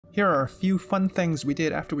Here are a few fun things we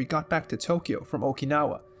did after we got back to Tokyo from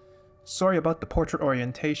Okinawa. Sorry about the portrait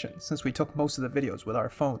orientation, since we took most of the videos with our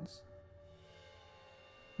phones.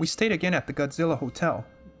 We stayed again at the Godzilla Hotel,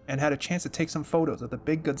 and had a chance to take some photos of the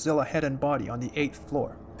big Godzilla head and body on the 8th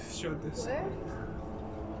floor. Show this. Where?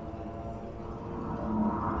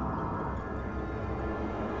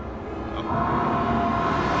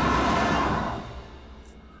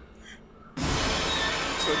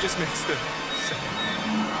 So it just makes the sound.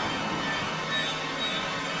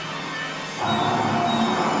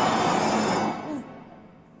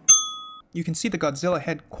 You can see the Godzilla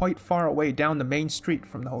head quite far away down the main street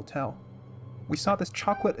from the hotel. We saw this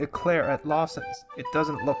chocolate eclair at Lawson's. It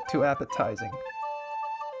doesn't look too appetizing.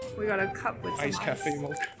 We got a cup with some Ice cafe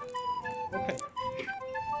mocha. Okay.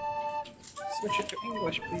 Switch it to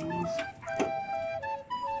English, please.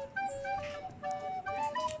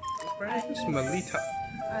 Where is Melita?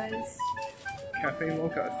 Ice. Cafe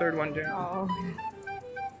mocha, third one down. Oh.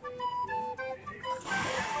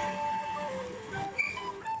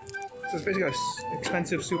 So it's basically an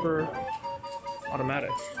expensive super automatic.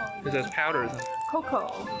 Because there's powders in there.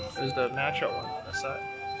 Cocoa. There's the matcha one on the side.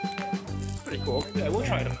 It's pretty cool. Yeah, we'll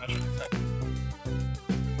try the matcha.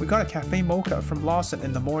 We got a cafe mocha from Lawson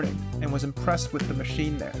in the morning and was impressed with the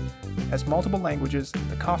machine there. It has multiple languages,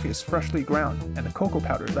 the coffee is freshly ground, and the cocoa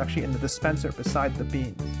powder is actually in the dispenser beside the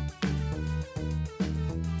beans.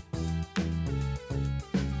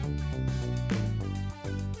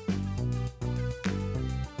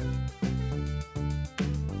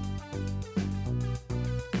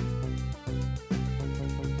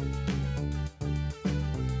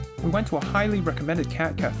 We went to a highly recommended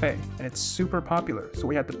cat cafe, and it's super popular, so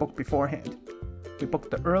we had to book beforehand. We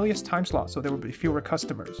booked the earliest time slot so there would be fewer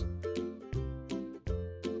customers.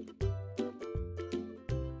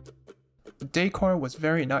 The decor was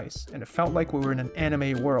very nice, and it felt like we were in an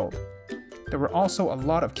anime world. There were also a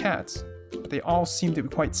lot of cats, but they all seemed to be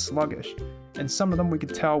quite sluggish, and some of them we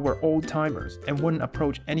could tell were old-timers and wouldn't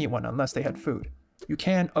approach anyone unless they had food. You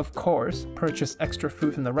can, of course, purchase extra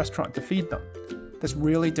food from the restaurant to feed them. This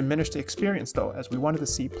really diminished the experience though, as we wanted to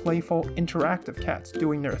see playful, interactive cats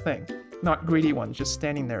doing their thing, not greedy ones just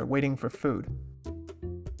standing there waiting for food.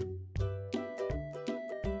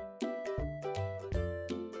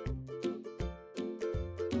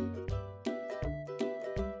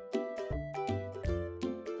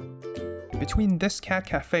 Between this cat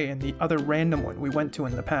cafe and the other random one we went to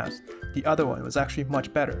in the past, the other one was actually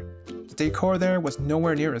much better. The decor there was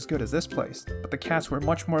nowhere near as good as this place, but the cats were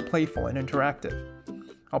much more playful and interactive.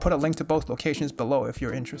 I'll put a link to both locations below if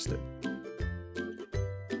you're interested.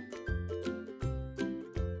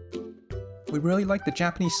 We really liked the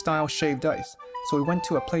Japanese style shaved ice, so we went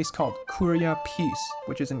to a place called Kuriya Peace,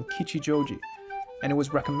 which is in Kichijoji, and it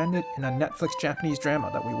was recommended in a Netflix Japanese drama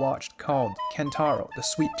that we watched called Kentaro, the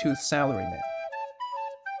Sweet Tooth Salaryman.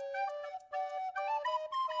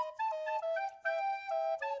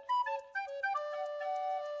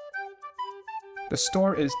 The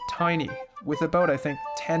store is tiny, with about, I think,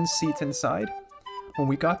 10 seats inside. When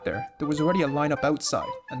we got there, there was already a lineup outside,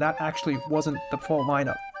 and that actually wasn't the full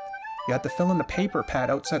lineup. You had to fill in the paper pad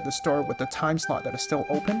outside the store with the time slot that is still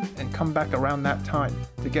open, and come back around that time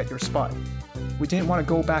to get your spot. We didn't want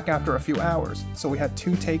to go back after a few hours, so we had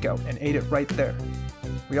 2 takeout and ate it right there.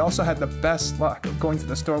 We also had the best luck of going to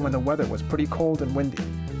the store when the weather was pretty cold and windy,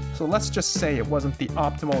 so let's just say it wasn't the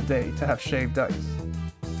optimal day to have shaved ice.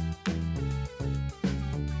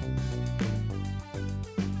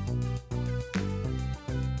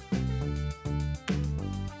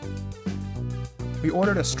 We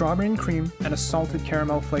ordered a strawberry and cream and a salted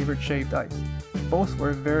caramel flavored shaved ice. Both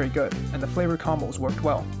were very good, and the flavor combos worked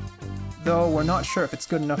well. Though we're not sure if it's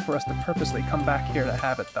good enough for us to purposely come back here to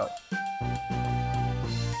have it though.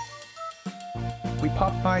 We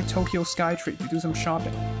popped by Tokyo Skytree to do some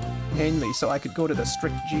shopping, mainly so I could go to the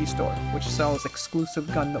Strict G store, which sells exclusive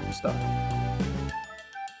Gundam stuff.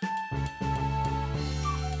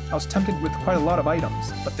 I was tempted with quite a lot of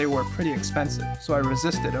items, but they were pretty expensive, so I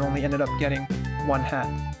resisted and only ended up getting 1 hat.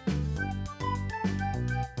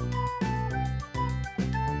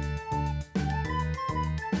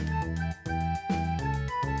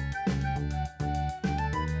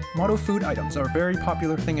 Model food items are a very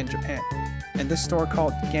popular thing in Japan, and this store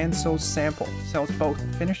called Ganso's Sample sells both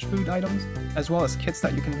finished food items as well as kits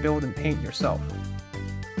that you can build and paint yourself.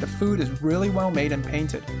 The food is really well made and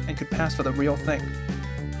painted, and could pass for the real thing.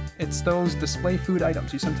 It's those display food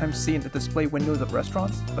items you sometimes see in the display windows of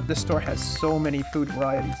restaurants, but this store has so many food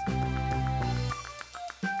varieties.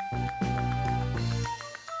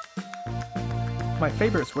 My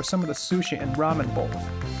favorites were some of the sushi and ramen bowls.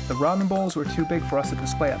 The ramen bowls were too big for us to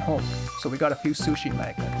display at home, so we got a few sushi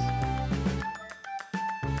magnets.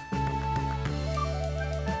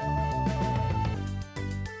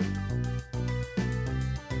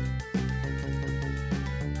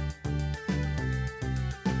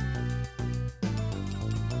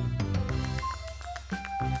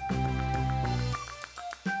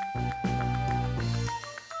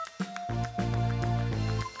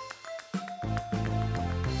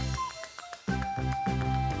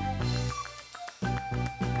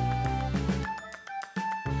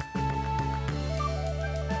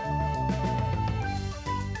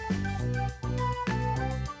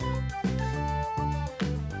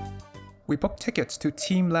 We booked tickets to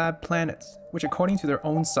teamLab Planets, which according to their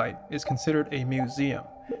own site is considered a museum.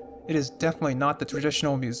 It is definitely not the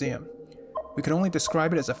traditional museum. We can only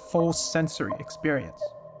describe it as a full sensory experience.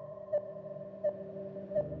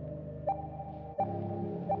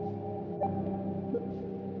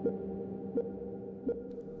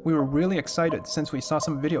 We were really excited since we saw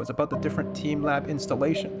some videos about the different teamLab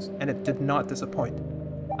installations, and it did not disappoint.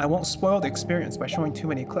 I won't spoil the experience by showing too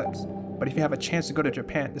many clips, but if you have a chance to go to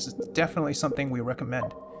Japan, this is definitely something we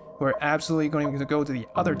recommend. We're absolutely going to go to the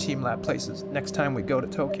other teamLab places next time we go to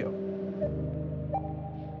Tokyo.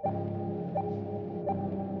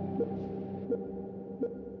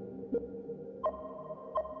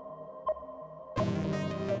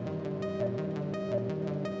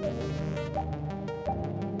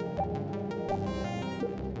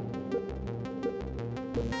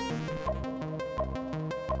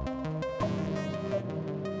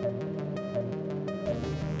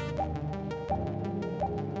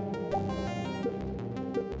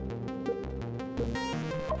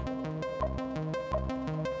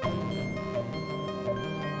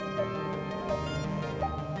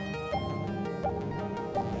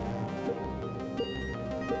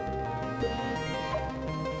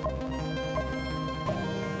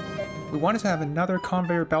 We wanted to have another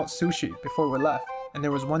conveyor belt sushi before we left, and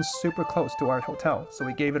there was one super close to our hotel, so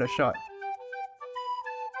we gave it a shot.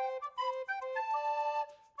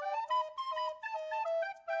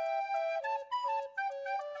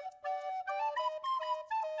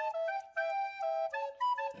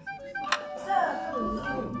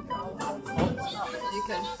 You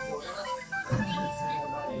can.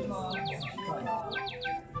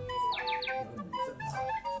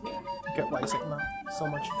 Get like so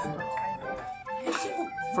much food.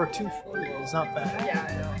 For $2.40, it's not bad. Yeah,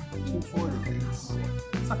 I know.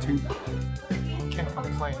 $2.40, it's not too bad. Can't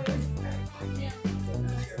complain.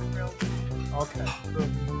 Okay. Good.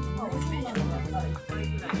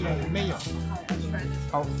 也没有。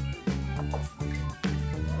好。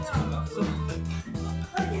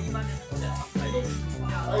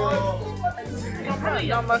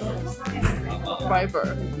Not much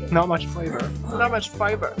fiber. Not much flavor. Not much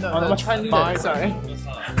fiber. No, Not much Chinese. fiber. Sorry.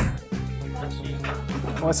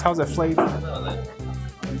 How's the flavor?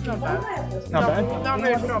 Not bad. Not bad? Not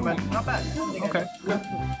very strong, but not bad. Okay, good.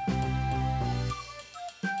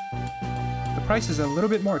 The price is a little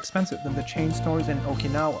bit more expensive than the chain stores in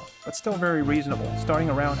Okinawa, but still very reasonable, starting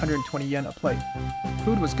around 120 yen a plate.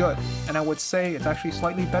 Food was good, and I would say it's actually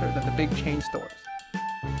slightly better than the big chain stores.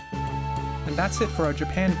 And that's it for our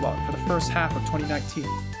Japan vlog for the first half of 2019.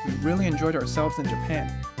 We really enjoyed ourselves in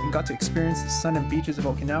Japan and got to experience the sun and beaches of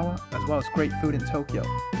Okinawa as well as great food in Tokyo.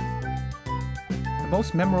 The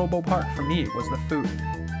most memorable part for me was the food.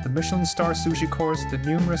 The Michelin star sushi course, the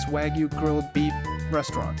numerous Wagyu grilled beef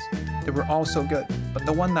restaurants. They were all so good, but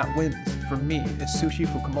the one that wins, for me, is Sushi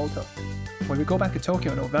Fukumoto. When we go back to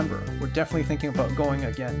Tokyo in November, we're definitely thinking about going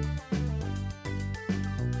again.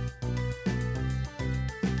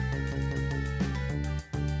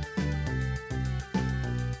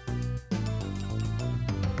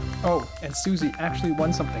 Oh, and Susie actually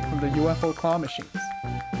won something from the UFO claw machines.